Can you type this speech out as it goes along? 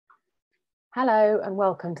Hello and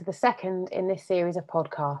welcome to the second in this series of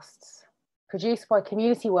podcasts, produced by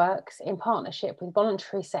Community Works in partnership with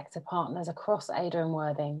voluntary sector partners across Adur and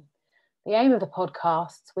Worthing. The aim of the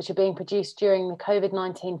podcasts, which are being produced during the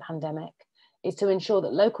COVID-19 pandemic, is to ensure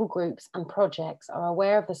that local groups and projects are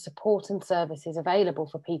aware of the support and services available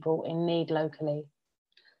for people in need locally.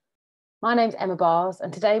 My name's Emma Bars,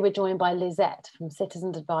 and today we're joined by Lyzette from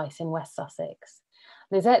Citizens Advice in West Sussex.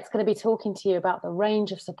 Lyzette's going to be talking to you about the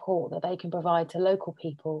range of support that they can provide to local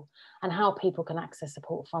people and how people can access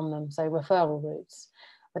support from them, so referral routes.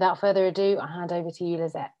 Without further ado, I hand over to you,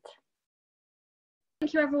 Lyzette.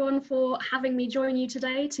 Thank you everyone for having me join you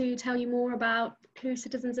today to tell you more about who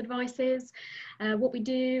Citizens Advice is, what we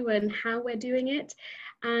do and how we're doing it.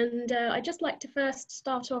 And I'd just like to first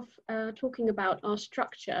start off talking about our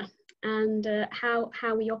structure and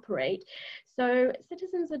how we operate. So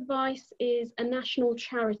Citizens Advice is a national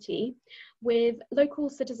charity with local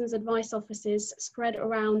Citizens Advice offices spread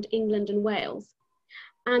around England and Wales.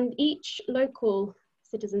 And each local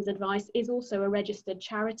Citizens Advice is also a registered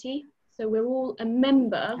charity. So we're all a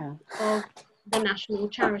member of the national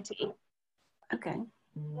charity. Okay.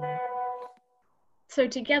 So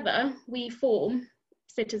together we form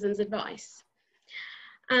Citizens Advice.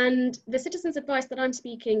 And the Citizens Advice that I'm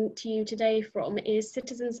speaking to you today from is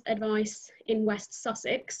Citizens Advice in West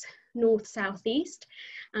Sussex, North South East.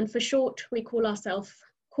 And for short, we call ourselves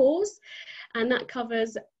CAWS, and that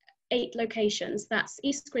covers 8 locations. That's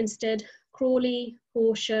East Grinstead, Crawley,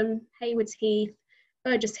 Horsham, Haywards Heath,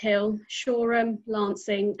 Burgess Hill, Shoreham,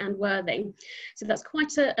 Lancing and Worthing. So that's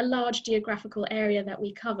quite a large geographical area that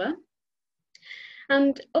we cover.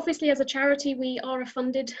 And obviously as a charity, we are a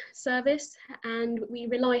funded service and we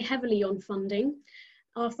rely heavily on funding.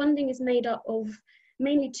 Our funding is made up of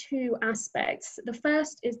mainly 2 aspects. The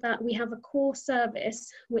first is that we have a core service,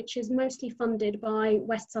 which is mostly funded by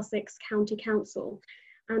West Sussex County Council.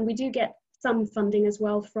 And we do get some funding as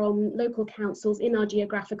well from local councils in our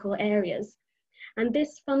geographical areas. And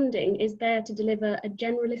this funding is there to deliver a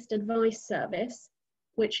generalist advice service,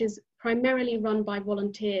 which is primarily run by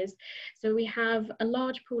volunteers. So we have a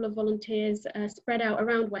large pool of volunteers spread out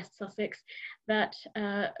around West Sussex that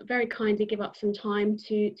very kindly give up some time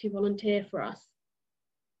to volunteer for us.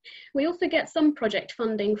 We also get some project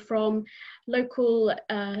funding from local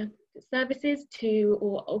services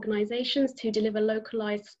or organisations to deliver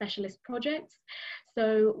localised specialist projects.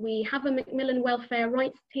 So we have a Macmillan Welfare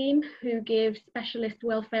Rights team who give specialist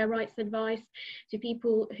welfare rights advice to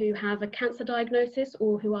people who have a cancer diagnosis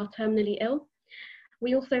or who are terminally ill.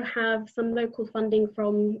 We also have some local funding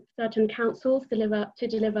from certain councils to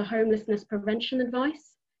deliver homelessness prevention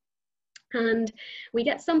advice. And we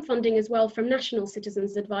get some funding as well from National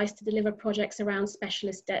Citizens Advice to deliver projects around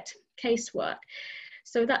specialist debt casework.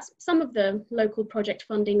 So that's some of the local project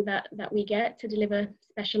funding that we get to deliver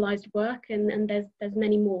specialised work, and there's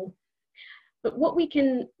many more. But what we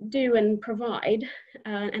can do and provide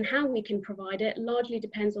and how we can provide it largely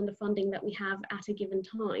depends on the funding that we have at a given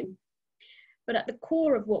time. But at the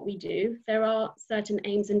core of what we do, there are certain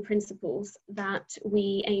aims and principles that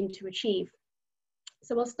we aim to achieve.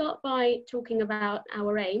 So I'll start by talking about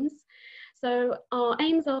our aims. So our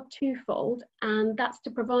aims are twofold, and that's to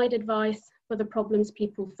provide advice for the problems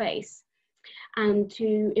people face and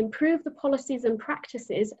to improve the policies and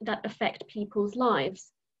practices that affect people's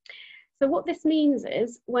lives. So what this means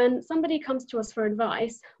is when somebody comes to us for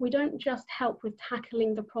advice, we don't just help with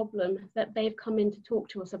tackling the problem that they've come in to talk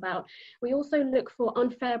to us about. We also look for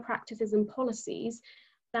unfair practices and policies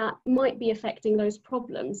that might be affecting those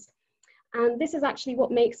problems. And this is actually what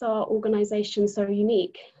makes our organisation so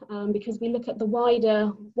unique, because we look at the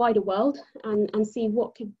wider world and see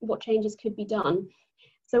what changes could be done.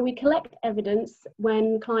 So we collect evidence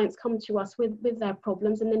when clients come to us with their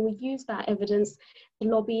problems, and then we use that evidence to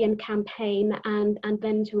lobby and campaign and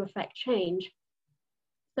then to affect change.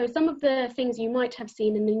 So some of the things you might have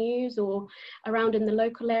seen in the news or around in the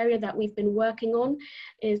local area that we've been working on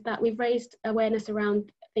is that we've raised awareness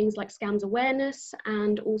around things like scams awareness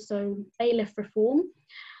and also bailiff reform.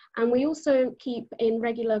 And we also keep in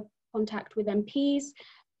regular contact with MPs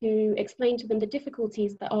who explain to them the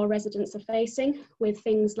difficulties that our residents are facing with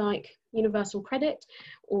things like universal credit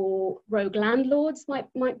or rogue landlords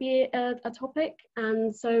might be a topic.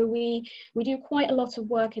 And so we do quite a lot of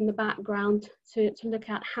work in the background to look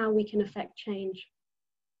at how we can affect change.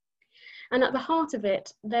 And at the heart of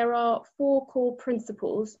it, there are 4 core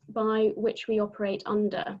principles by which we operate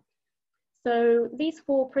under. So these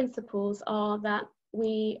 4 principles are that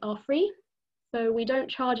we are free, so we don't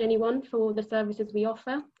charge anyone for the services we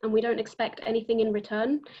offer, and we don't expect anything in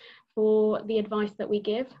return for the advice that we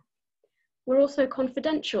give. We're also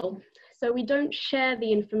confidential, So we don't share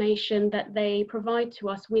the information that they provide to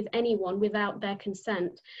us with anyone without their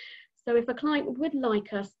consent. So if a client would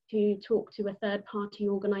like us to talk to a third-party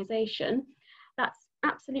organisation, that's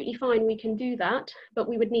absolutely fine, we can do that, but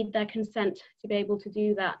we would need their consent to be able to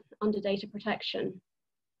do that under data protection.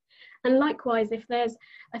 And likewise, if there's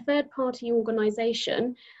a third-party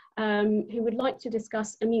organisation who would like to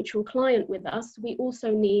discuss a mutual client with us, we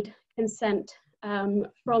also need consent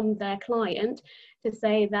from their client to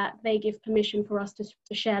say that they give permission for us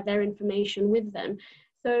to share their information with them.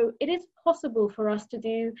 So it is possible for us to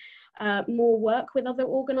do more work with other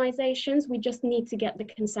organisations. We just need to get the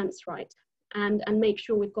consents right and make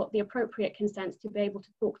sure we've got the appropriate consents to be able to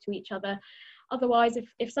talk to each other. Otherwise,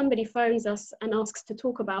 if somebody phones us and asks to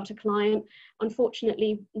talk about a client,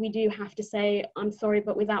 unfortunately, we do have to say, I'm sorry,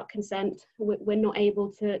 but without consent, we're not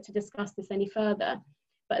able to discuss this any further.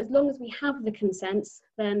 But as long as we have the consents,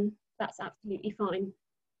 then that's absolutely fine.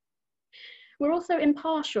 We're also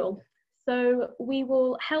impartial. So we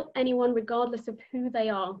will help anyone regardless of who they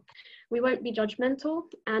are. We won't be judgmental,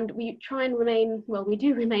 and we try and remain, well, we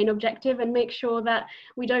do remain objective and make sure that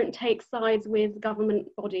we don't take sides with government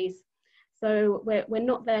bodies. So we're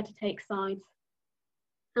not there to take sides.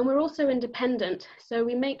 And we're also independent. So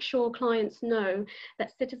we make sure clients know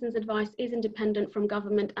that citizens' advice is independent from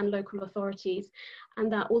government and local authorities,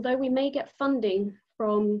 and that although we may get funding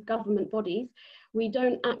from government bodies, we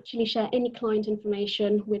don't actually share any client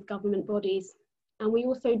information with government bodies. And we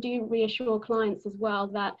also do reassure clients as well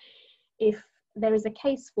that if there is a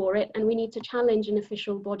case for it and we need to challenge an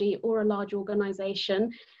official body or a large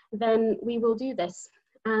organisation, then we will do this.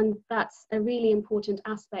 And that's a really important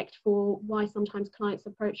aspect for why sometimes clients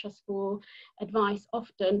approach us for advice.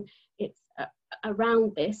 Often it's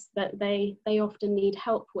around this that they often need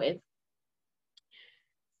help with.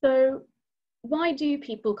 So why do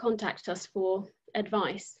people contact us for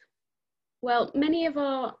advice? Well, many of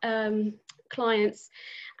our clients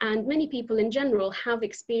and many people in general have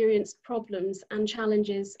experienced problems and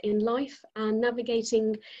challenges in life, and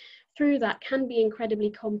navigating through that can be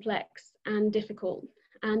incredibly complex and difficult,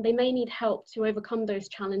 and they may need help to overcome those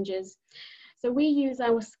challenges. So we use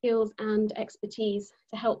our skills and expertise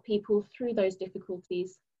to help people through those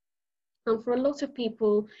difficulties. And for a lot of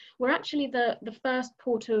people, we're actually the first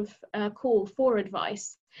port of call for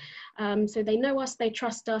advice. So they know us, they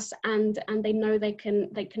trust us, and they know they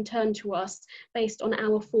can turn to us based on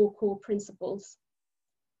our 4 core principles.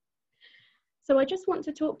 So I just want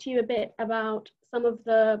to talk to you a bit about some of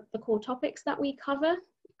the core topics that we cover,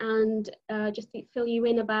 and just to fill you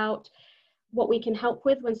in about what we can help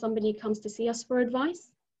with when somebody comes to see us for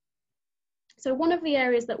advice. So one of the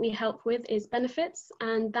areas that we help with is benefits,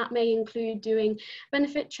 and that may include doing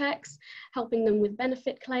benefit checks, helping them with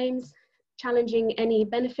benefit claims, challenging any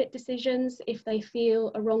benefit decisions if they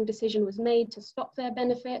feel a wrong decision was made to stop their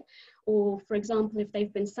benefit, or for example, if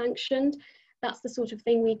they've been sanctioned. That's the sort of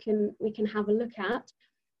thing we can have a look at.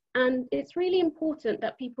 And it's really important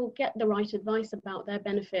that people get the right advice about their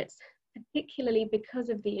benefits, particularly because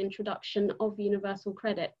of the introduction of universal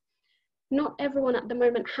credit. Not everyone at the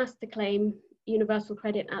moment has to claim universal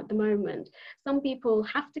credit at the moment. Some people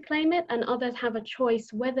have to claim it, and others have a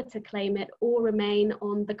choice whether to claim it or remain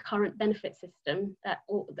on the current benefit system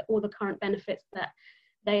or the current benefits that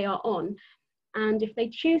they are on. And if they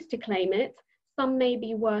choose to claim it, some may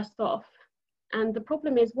be worse off. And the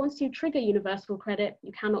problem is, once you trigger universal credit,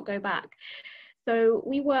 you cannot go back. So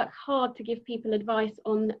we work hard to give people advice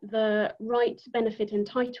on the right benefit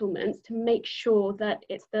entitlements to make sure that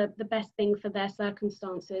it's the best thing for their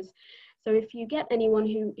circumstances. So if you get anyone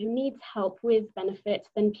who needs help with benefits,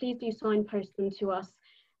 then please do signpost them to us,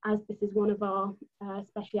 as this is one of our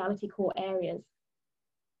speciality core areas.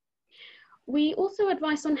 We also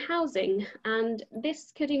advise on housing, and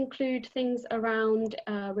this could include things around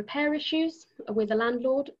repair issues with a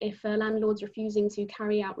landlord. If a landlord's refusing to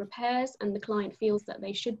carry out repairs and the client feels that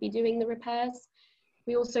they should be doing the repairs.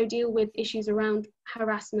 We also deal with issues around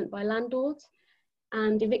harassment by landlords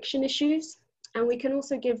and eviction issues. And we can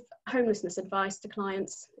also give homelessness advice to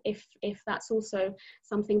clients if that's also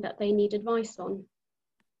something that they need advice on.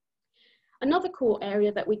 Another core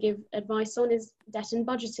area that we give advice on is debt and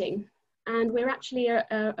budgeting. And we're actually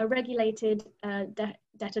a regulated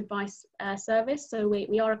debt advice service. So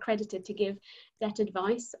we are accredited to give debt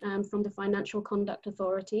advice from the Financial Conduct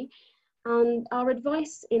Authority. And our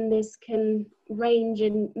advice in this can range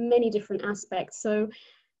in many different aspects. So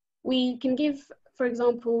we can give, for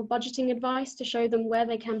example, budgeting advice to show them where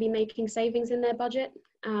they can be making savings in their budget,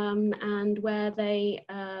 and where they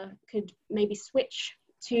could maybe switch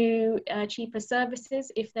to cheaper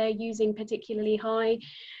services if they're using particularly high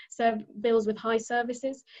bills with high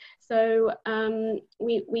services. So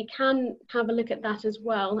we can have a look at that as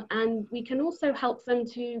well. And we can also help them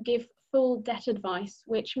to give full debt advice,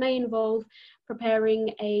 which may involve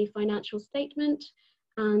preparing a financial statement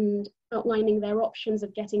and outlining their options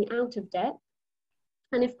of getting out of debt.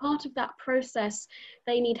 And if part of that process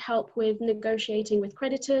they need help with negotiating with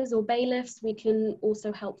creditors or bailiffs, we can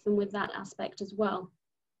also help them with that aspect as well.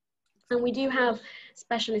 And we do have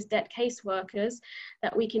specialist debt caseworkers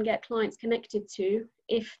that we can get clients connected to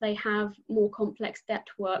if they have more complex debt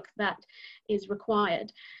work that is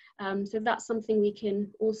required. So that's something we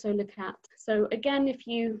can also look at. So again, if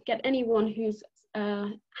you get anyone who's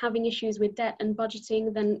having issues with debt and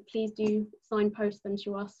budgeting, then please do signpost them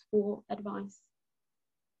to us for advice.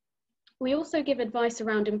 We also give advice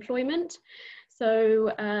around employment.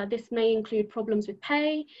 So this may include problems with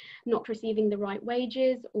pay, not receiving the right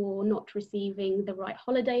wages, or not receiving the right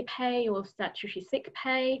holiday pay or statutory sick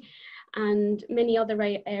pay, and many other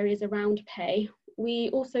areas around pay. We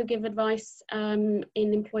also give advice in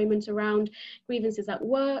employment around grievances at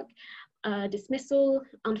work, dismissal,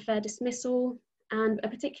 unfair dismissal, and a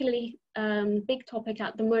particularly big topic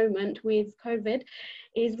at the moment with COVID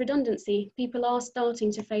is redundancy. People are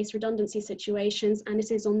starting to face redundancy situations, and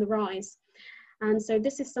it is on the rise. And so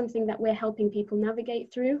this is something that we're helping people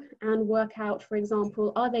navigate through and work out, for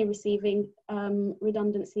example, are they receiving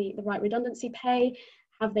the right redundancy pay?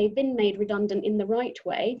 Have they been made redundant in the right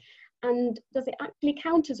way? And does it actually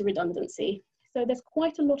count as a redundancy? So there's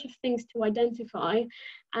quite a lot of things to identify,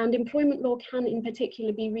 and employment law can in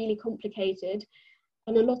particular be really complicated.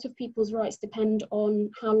 And a lot of people's rights depend on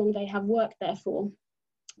how long they have worked there for.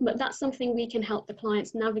 But that's something we can help the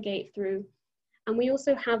clients navigate through. And we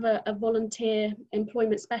also have a volunteer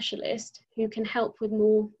employment specialist who can help with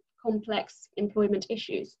more complex employment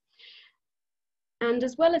issues. And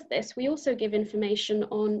as well as this, we also give information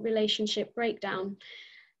on relationship breakdown.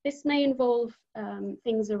 This may involve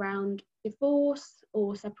things around divorce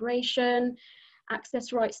or separation,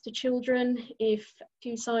 access rights to children if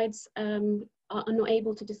two sides are not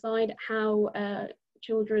able to decide how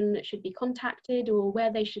children should be contacted or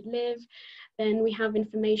where they should live. Then we have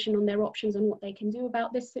information on their options and what they can do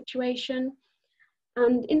about this situation.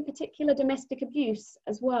 And in particular, domestic abuse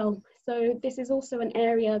as well. So this is also an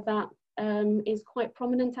area that is quite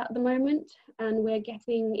prominent at the moment, and we're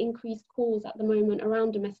getting increased calls at the moment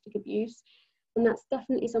around domestic abuse. And that's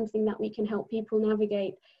definitely something that we can help people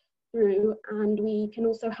navigate through, and we can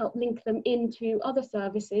also help link them into other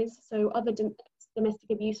services, so other domestic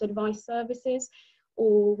abuse advice services,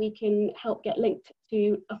 or we can help get linked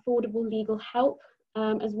to affordable legal help,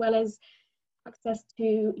 as well as access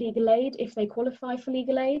to legal aid if they qualify for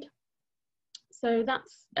legal aid. So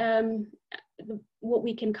that's what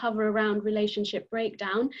we can cover around relationship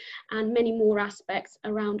breakdown, and many more aspects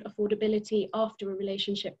around affordability after a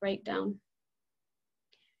relationship breakdown.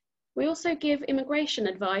 We also give immigration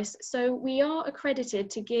advice. So we are accredited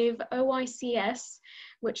to give OICS,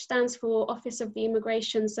 which stands for Office of the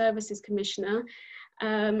Immigration Services Commissioner,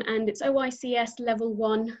 and it's OICS Level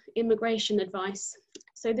 1 immigration advice.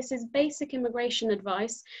 So this is basic immigration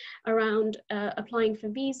advice around applying for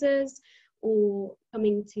visas or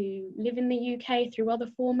coming to live in the UK through other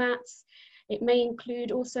formats. It may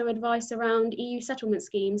include also advice around EU settlement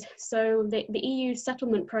schemes. So the EU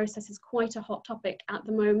settlement process is quite a hot topic at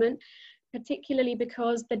the moment, particularly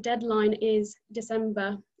because the deadline is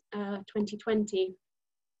December 2020.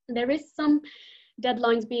 There is some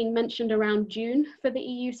deadlines being mentioned around June for the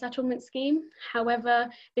EU settlement scheme. However,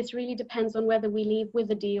 this really depends on whether we leave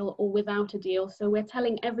with a deal or without a deal. So we're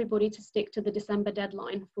telling everybody to stick to the December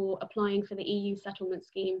deadline for applying for the EU settlement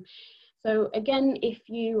scheme. So again, if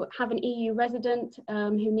you have an EU resident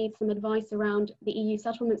who needs some advice around the EU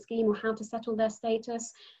settlement scheme or how to settle their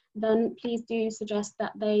status, then please do suggest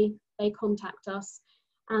that they contact us.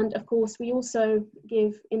 And of course, we also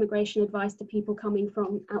give immigration advice to people coming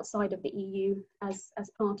from outside of the EU as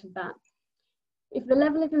part of that. If the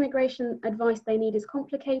level of immigration advice they need is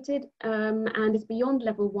complicated and is beyond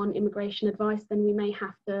level 1 immigration advice, then we may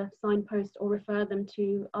have to signpost or refer them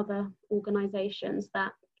to other organisations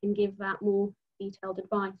that can give that more detailed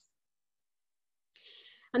advice.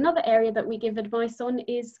 Another area that we give advice on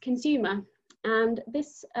is consumer, and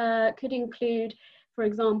this could include, for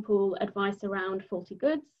example, advice around faulty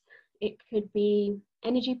goods. It could be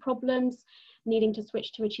energy problems, needing to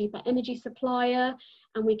switch to a cheaper energy supplier,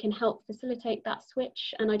 and we can help facilitate that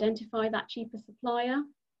switch and identify that cheaper supplier.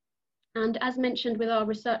 And as mentioned with our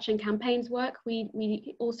research and campaigns work,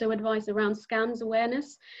 we also advise around scams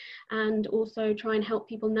awareness and also try and help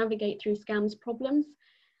people navigate through scams problems.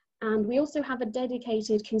 And we also have a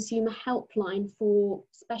dedicated consumer helpline for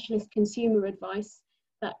specialist consumer advice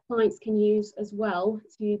that clients can use as well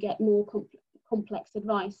to get more complex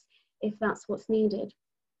advice if that's what's needed.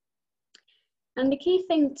 And the key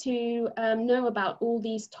thing to know about all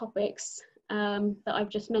these topics that I've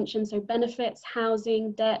just mentioned, so benefits,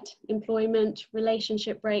 housing, debt, employment,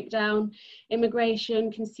 relationship breakdown,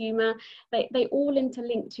 immigration, consumer, they all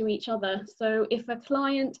interlink to each other. So if a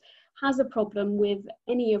client has a problem with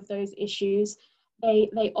any of those issues,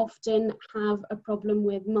 they often have a problem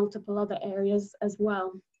with multiple other areas as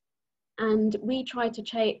well. And we try to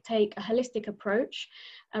take a holistic approach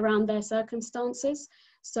around their circumstances.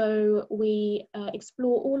 So we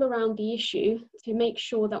explore all around the issue to make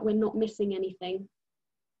sure that we're not missing anything.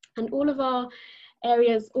 And all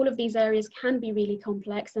of these areas can be really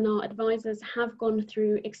complex, and our advisors have gone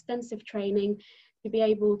through extensive training to be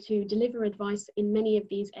able to deliver advice in many of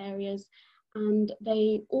these areas. And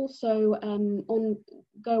they also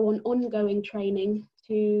go on ongoing training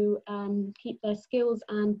to keep their skills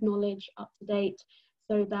and knowledge up to date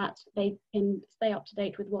so that they can stay up to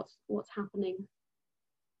date with what's happening.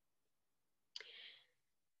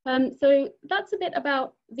 So that's a bit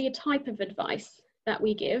about the type of advice that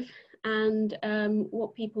we give and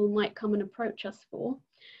what people might come and approach us for.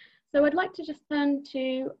 So I'd like to just turn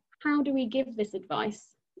to how do we give this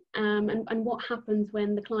advice and what happens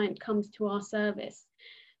when the client comes to our service.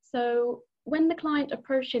 So when the client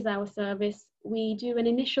approaches our service, we do an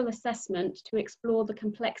initial assessment to explore the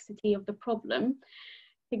complexity of the problem,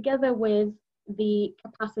 together with the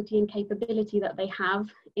capacity and capability that they have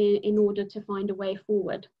in order to find a way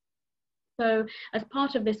forward. So as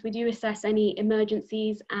part of this, we do assess any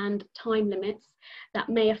emergencies and time limits that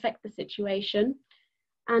may affect the situation.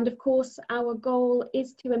 And of course, our goal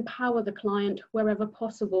is to empower the client wherever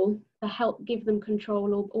possible to help give them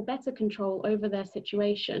control or better control over their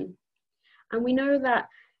situation. And we know that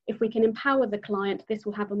if we can empower the client, this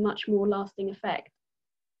will have a much more lasting effect.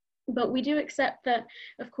 But we do accept that,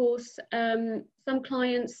 of course, some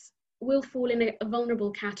clients will fall in a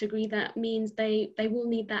vulnerable category. That means they will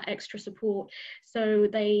need that extra support. So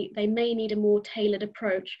they may need a more tailored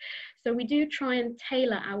approach. So we do try and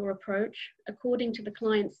tailor our approach according to the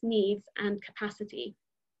client's needs and capacity.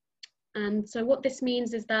 And so what this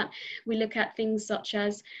means is that we look at things such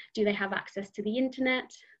as, do they have access to the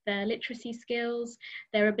internet, their literacy skills,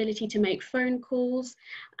 their ability to make phone calls,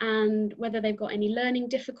 and whether they've got any learning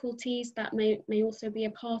difficulties. That may also be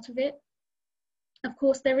a part of it. Of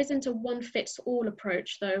course, there isn't a one-fits-all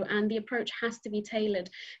approach though, and the approach has to be tailored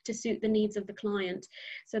to suit the needs of the client.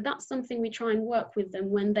 So that's something we try and work with them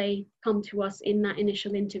when they come to us in that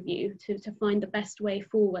initial interview to find the best way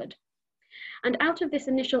forward. And out of this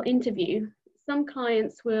initial interview, some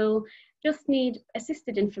clients will just need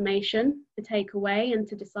assisted information to take away and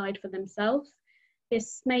to decide for themselves.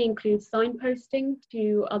 This may include signposting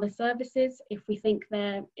to other services if we think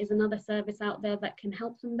there is another service out there that can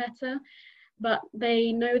help them better. But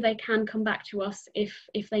they know they can come back to us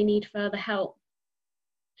if they need further help.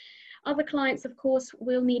 Other clients, of course,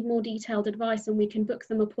 will need more detailed advice, and we can book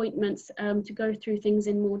them appointments to go through things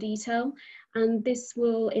in more detail. And this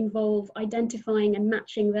will involve identifying and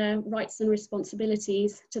matching their rights and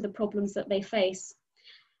responsibilities to the problems that they face.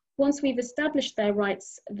 Once we've established their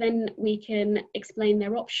rights, then we can explain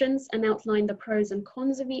their options and outline the pros and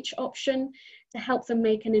cons of each option to help them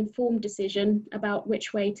make an informed decision about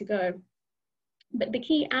which way to go. But the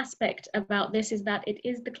key aspect about this is that it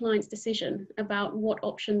is the client's decision about what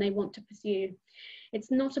option they want to pursue.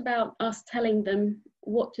 It's not about us telling them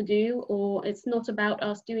what to do, or it's not about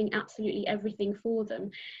us doing absolutely everything for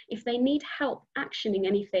them. If they need help actioning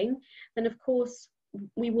anything, then of course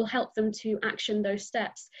we will help them to action those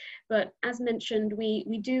steps. But as mentioned, we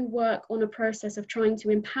do work on a process of trying to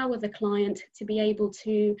empower the client to be able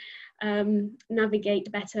to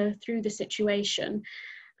navigate better through the situation.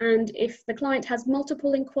 And if the client has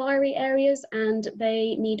multiple inquiry areas and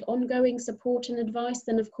they need ongoing support and advice,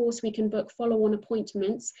 then of course we can book follow-on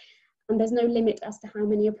appointments. And there's no limit as to how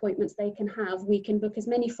many appointments they can have. We can book as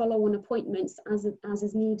many follow-on appointments as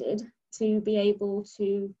is needed to be able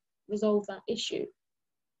to resolve that issue.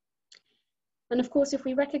 And of course, if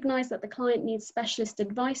we recognise that the client needs specialist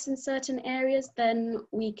advice in certain areas, then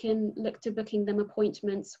we can look to booking them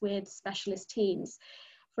appointments with specialist teams.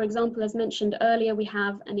 For example, as mentioned earlier, we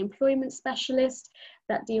have an employment specialist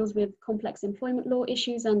that deals with complex employment law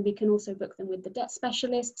issues, and we can also book them with the debt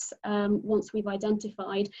specialists once we've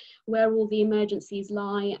identified where all the emergencies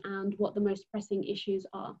lie and what the most pressing issues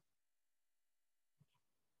are.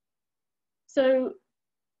 So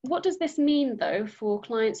What does this mean though for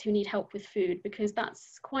clients who need help with food? Because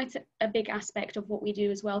that's quite a big aspect of what we do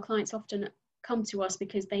as well. Clients often come to us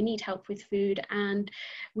because they need help with food, and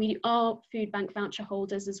we are food bank voucher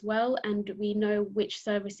holders as well, and we know which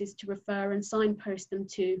services to refer and signpost them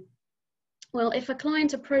to. Well, if a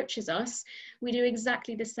client approaches us, we do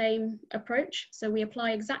exactly the same approach. So we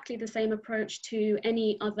apply exactly the same approach to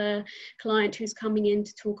any other client who's coming in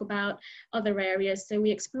to talk about other areas. So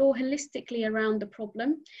we explore holistically around the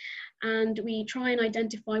problem, and we try and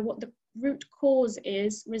identify what the root cause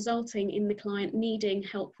is resulting in the client needing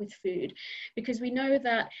help with food, because we know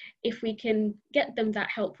that if we can get them that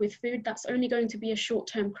help with food, that's only going to be a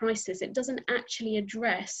short-term crisis. It doesn't actually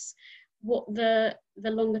address what the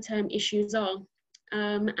longer term issues are.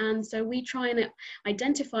 And so we try and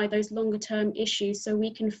identify those longer term issues so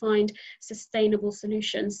we can find sustainable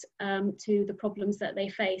solutions to the problems that they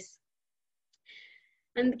face.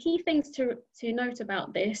 And the key things to note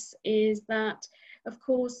about this is that, of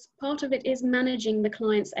course, part of it is managing the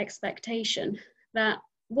client's expectation, that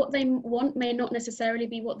what they want may not necessarily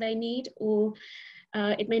be what they need, or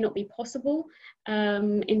it may not be possible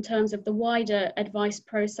in terms of the wider advice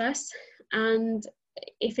process. And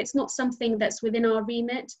if it's not something that's within our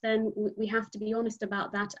remit, then we have to be honest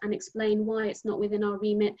about that and explain why it's not within our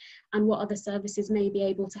remit and what other services may be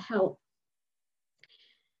able to help.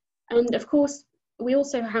 And of course, we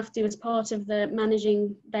also have to, as part of the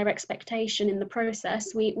managing their expectation in the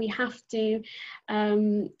process, we have to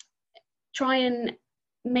try and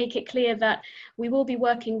make it clear that we will be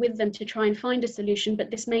working with them to try and find a solution,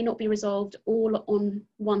 but this may not be resolved all on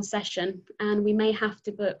one session, and we may have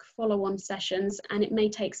to book follow-on sessions, and it may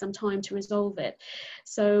take some time to resolve it.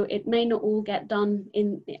 So it may not all get done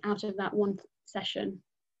out of that one session.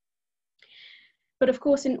 But of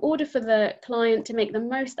course, in order for the client to make the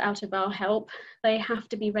most out of our help, they have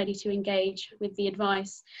to be ready to engage with the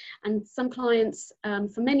advice. And some clients,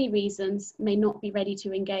 for many reasons, may not be ready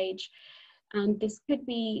to engage. And this could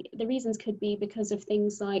be, the reasons could be because of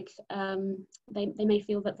things like they may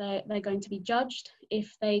feel that they're going to be judged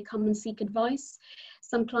if they come and seek advice.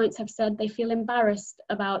 Some clients have said they feel embarrassed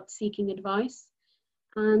about seeking advice.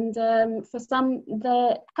 And for some,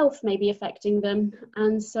 their health may be affecting them.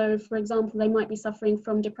 And so, for example, they might be suffering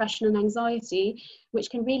from depression and anxiety, which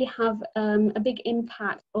can really have a big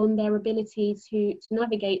impact on their ability to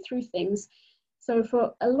navigate through things. So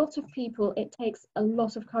for a lot of people, it takes a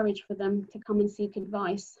lot of courage for them to come and seek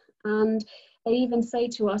advice. And they even say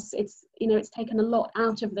to us, it's taken a lot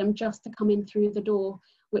out of them just to come in through the door,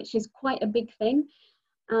 which is quite a big thing.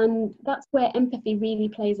 And that's where empathy really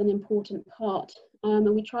plays an important part. And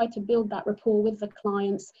we try to build that rapport with the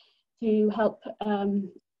clients to help to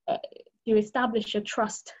establish a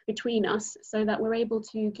trust between us so that we're able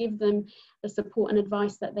to give them the support and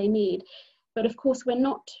advice that they need. But of course, we're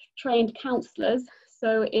not trained counsellors.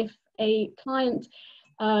 So if a client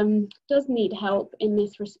does need help in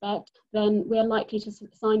this respect, then we're likely to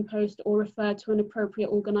signpost or refer to an appropriate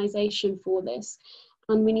organisation for this.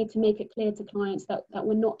 And we need to make it clear to clients that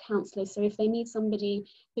we're not counsellors. So if they need somebody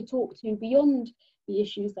to talk to beyond the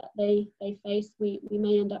issues that they face, we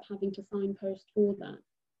may end up having to signpost for that.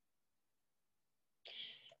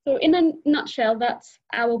 So in a nutshell, that's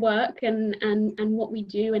our work and what we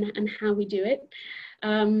do and how we do it.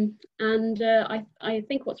 I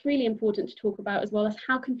think what's really important to talk about as well is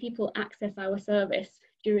how can people access our service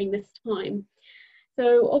during this time.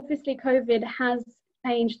 So obviously COVID has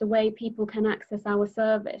changed the way people can access our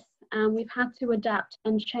service, and we've had to adapt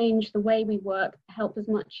and change the way we work to help as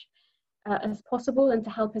much as possible and to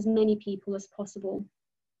help as many people as possible.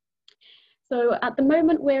 So at the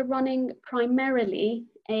moment we're running primarily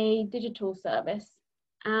a digital service,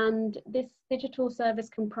 and this digital service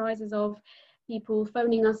comprises of people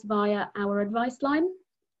phoning us via our advice line,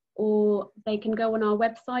 or they can go on our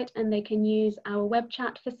website and they can use our web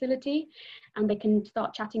chat facility and they can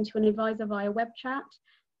start chatting to an advisor via web chat,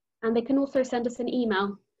 and they can also send us an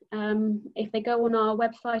email. If they go on our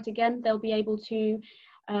website again, they'll be able to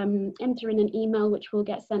enter in an email which will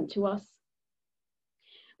get sent to us.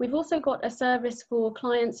 We've also got a service for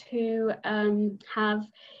clients who have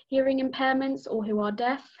hearing impairments or who are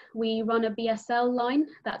deaf. We run a BSL line,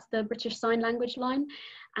 that's the British Sign Language line,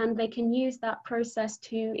 and they can use that process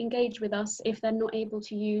to engage with us if they're not able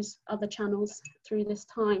to use other channels through this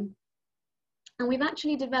time. And we've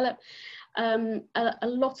actually developed a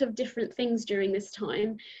lot of different things during this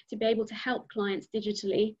time to be able to help clients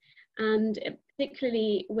digitally, and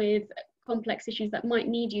particularly with complex issues that might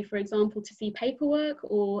need you, for example, to see paperwork,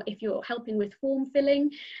 or if you're helping with form filling,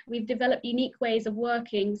 we've developed unique ways of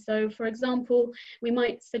working. So for example, we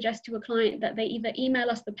might suggest to a client that they either email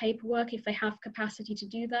us the paperwork if they have capacity to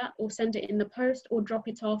do that, or send it in the post, or drop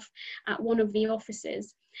it off at one of the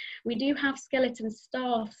offices. We do have skeleton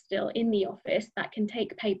staff still in the office that can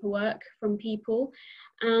take paperwork from people,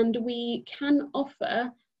 and we can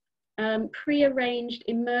offer pre-arranged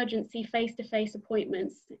emergency face-to-face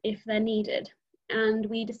appointments if they're needed. And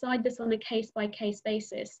we decide this on a case-by-case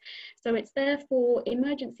basis. So it's there for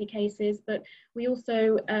emergency cases, but we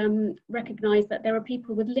also recognise that there are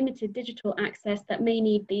people with limited digital access that may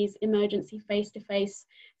need these emergency face-to-face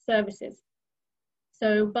services.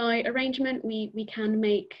 So by arrangement, we can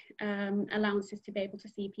make allowances to be able to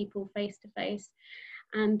see people face-to-face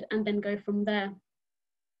and then go from there.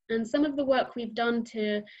 And some of the work we've done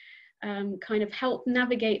to kind of help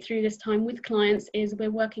navigate through this time with clients is we're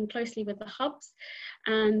working closely with the hubs,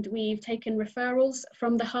 and we've taken referrals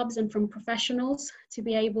from the hubs and from professionals to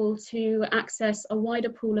be able to access a wider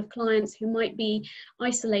pool of clients who might be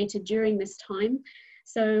isolated during this time.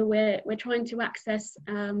 So we're trying to access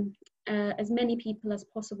as many people as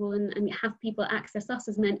possible, and have people access us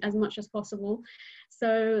as much as possible.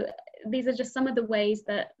 So these are just some of the ways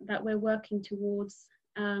that we're working towards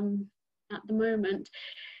at the moment.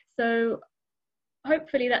 So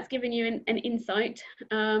hopefully that's given you an insight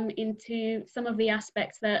into some of the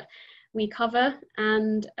aspects that we cover,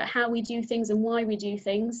 and how we do things and why we do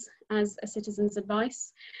things as a Citizens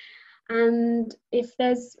Advice. And if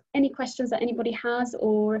there's any questions that anybody has,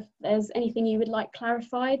 or if there's anything you would like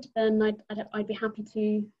clarified, then I'd be happy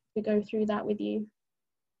to go through that with you.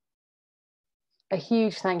 A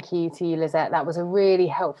huge thank you to you, Lyzette. That was a really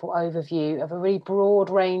helpful overview of a really broad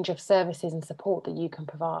range of services and support that you can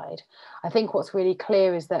provide. I think what's really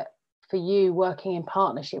clear is that for you, working in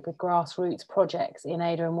partnership with grassroots projects in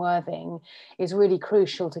Ada and Worthing is really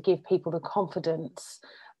crucial to give people the confidence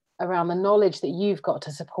around the knowledge that you've got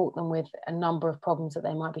to support them with a number of problems that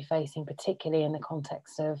they might be facing, particularly in the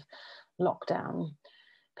context of lockdown.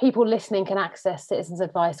 People listening can access Citizens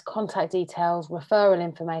Advice contact details, referral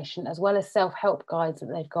information, as well as self-help guides that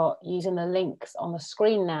they've got using the links on the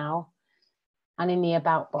screen now and in the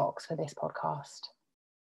About box for this podcast.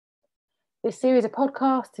 This series of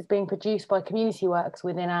podcasts is being produced by Community Works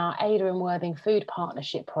within our Ada and Worthing Food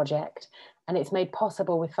Partnership project, and it's made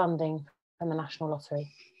possible with funding from the National Lottery.